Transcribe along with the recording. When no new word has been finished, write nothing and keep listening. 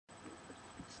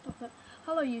Stop it.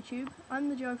 Hello YouTube, I'm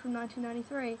the Joe from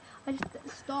 1993.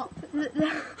 Stop.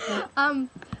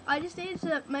 I just needed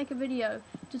to make a video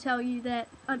to tell you that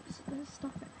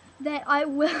stop it. That I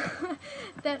will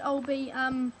that I'll be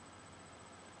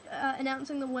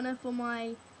announcing the winner for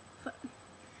my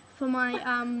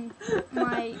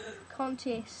my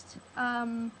contest.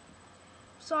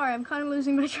 Sorry, I'm kind of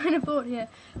losing my train of thought here.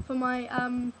 For my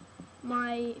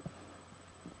my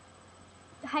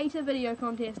hater video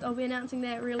contest, I'll be announcing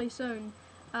that really soon.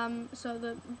 So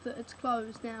that it's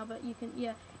closed now, but you can,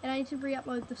 yeah. And I need to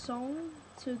re-upload the song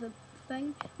to the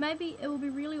thing. Maybe it would be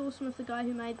really awesome if the guy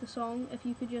who made the song, if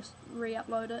you could just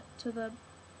re-upload it to the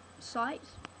site.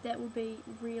 That would be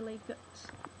really good.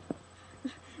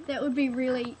 That would be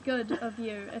really good of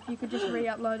you if you could just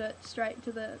re-upload it straight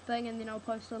to the thing, and then I'll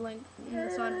post a link in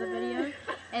the side of the video,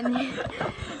 and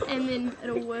then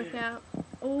it'll work out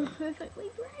all perfectly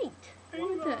great.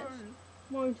 Won't it?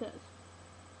 Won't it?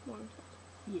 Won't it?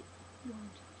 Yes.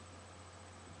 Won't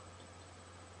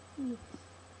it?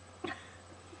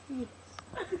 Yes. Yes.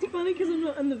 It's funny because I'm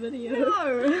not in the video. No!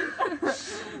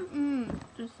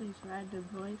 Just these random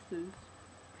voices.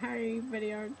 Hey,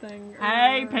 video thing.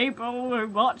 Hey people who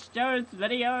watch Joe's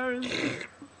videos,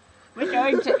 we're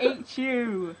going to eat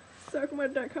you. Suck my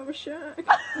dick, I'm a shark.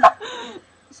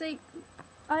 See,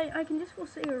 I can just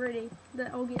foresee already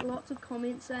that I'll get lots of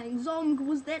comments saying, Zong,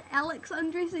 was that Alex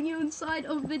undressing you inside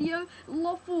of video?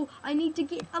 Lawful, I need to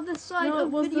get other side No, of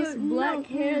it was video. this black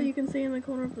hair you can see in the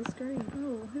corner of the screen.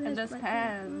 Oh, who And has this black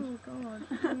hair? hand. Oh god.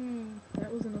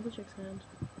 That was another chick's hand.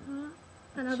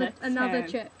 Another hand.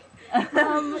 chick. Yeah,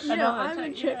 Another I'm a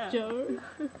chick, chick, yeah. Joe.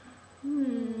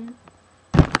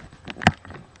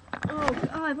 Oh,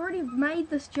 I've already made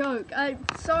this joke.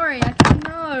 Sorry, I can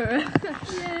know.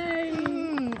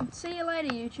 Yay! See you later,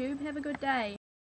 YouTube. Have a good day.